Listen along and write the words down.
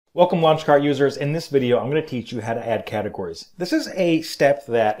Welcome Launchcart users. In this video, I'm going to teach you how to add categories. This is a step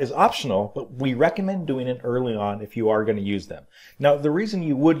that is optional, but we recommend doing it early on if you are going to use them. Now, the reason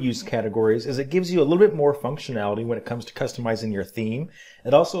you would use categories is it gives you a little bit more functionality when it comes to customizing your theme.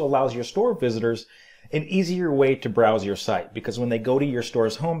 It also allows your store visitors an easier way to browse your site, because when they go to your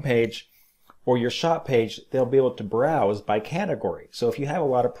store's homepage or your shop page, they'll be able to browse by category. So if you have a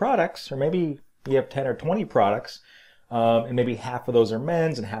lot of products, or maybe you have 10 or 20 products, and maybe half of those are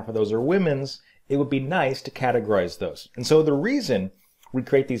men's and half of those are women's, it would be nice to categorize those. And so the reason we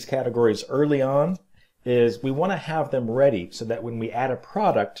create these categories early on is we want to have them ready so that when we add a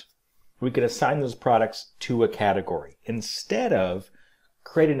product, we could assign those products to a category instead of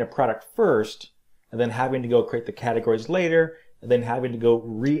creating a product first and then having to go create the categories later and then having to go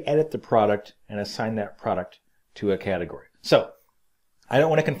re-edit the product and assign that product to a category. So I don't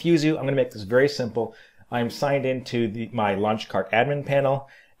want to confuse you. I'm going to make this very simple. I'm signed into my Launchcart admin panel,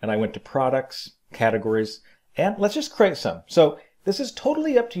 and I went to products, categories, and let's just create some. So this is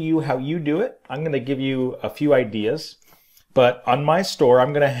totally up to you how you do it. I'm going to give you a few ideas, but on my store,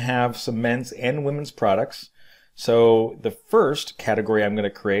 I'm going to have some men's and women's products. So the first category I'm going to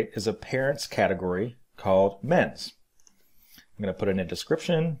create is a parents category called men's. I'm going to put in a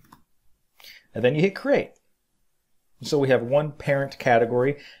description, and then you hit create. So we have one parent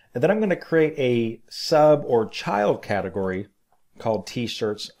category, and then I'm going to create a sub or child category called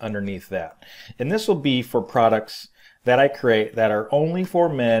t-shirts underneath that. And this will be for products that I create that are only for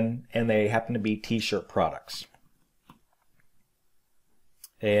men and they happen to be t-shirt products.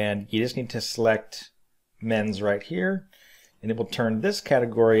 And you just need to select men's right here, and it will turn this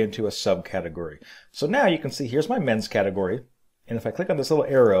category into a subcategory. So now you can see here's my men's category, and if I click on this little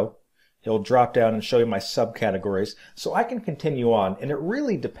arrow, it'll drop down and show you my subcategories, so I can continue on. And it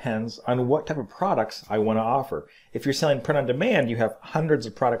really depends on what type of products I want to offer. If you're selling print on demand, you have hundreds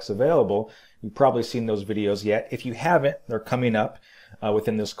of products available. You've probably seen those videos yet. If you haven't, they're coming up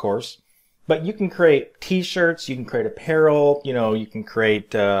within this course. But you can create t-shirts, you can create apparel, you can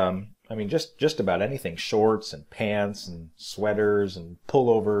create, just about anything. Shorts and pants and sweaters and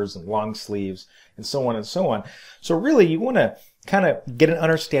pullovers and long sleeves and so on and so on. So really you want to kind of get an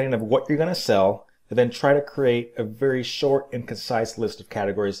understanding of what you're going to sell and then try to create a very short and concise list of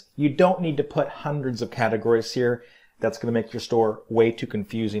categories. You don't need to put hundreds of categories here. That's going to make your store way too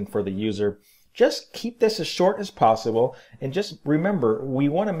confusing for the user. Just keep this as short as possible, and just remember, we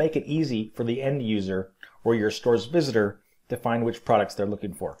want to make it easy for the end user or your store's visitor to find which products they're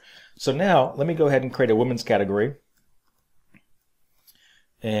looking for. So now let me go ahead and create a women's category.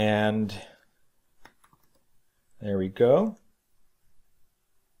 And there we go.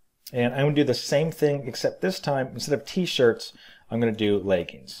 And I'm going to do the same thing, except this time, instead of t-shirts, I'm going to do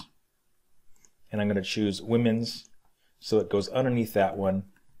leggings. And I'm going to choose women's, so it goes underneath that one.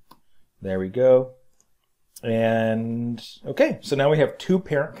 There we go. And okay, so now we have two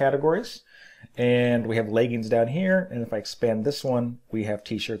parent categories, and we have leggings down here. And if I expand this one, we have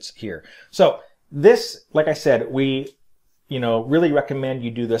t-shirts here. So this, like I said, we really recommend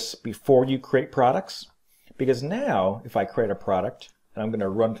you do this before you create products, because now if I create a product, and I'm going to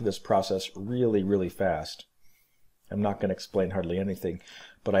run through this process really, really fast. I'm not going to explain hardly anything,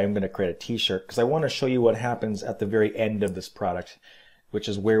 but I am going to create a t-shirt because I want to show you what happens at the very end of this product, which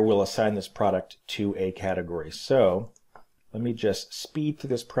is where we'll assign this product to a category. So let me just speed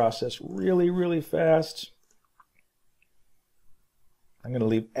through this process really, really fast. I'm going to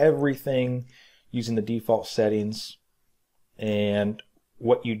leave everything using the default settings. And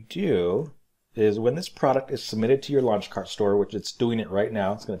what you do is when this product is submitted to your Launchcart store, which it's doing it right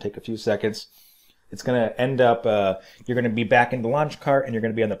now, it's going to take a few seconds, it's going to end up, you're going to be back into Launchcart and you're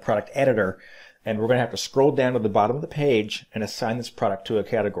going to be on the product editor, and we're going to have to scroll down to the bottom of the page and assign this product to a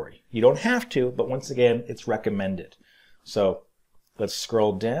category. You don't have to, but once again, it's recommended. So let's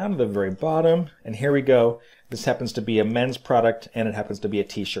scroll down to the very bottom, and here we go. This happens to be a men's product and it happens to be a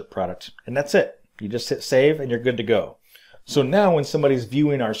t-shirt product, and that's it. You just hit save and you're good to go. So now when somebody's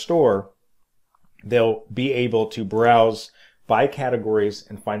viewing our store, they'll be able to browse by categories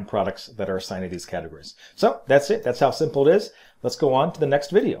and find products that are assigned to these categories. So that's it. That's how simple it is. Let's go on to the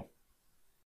next video.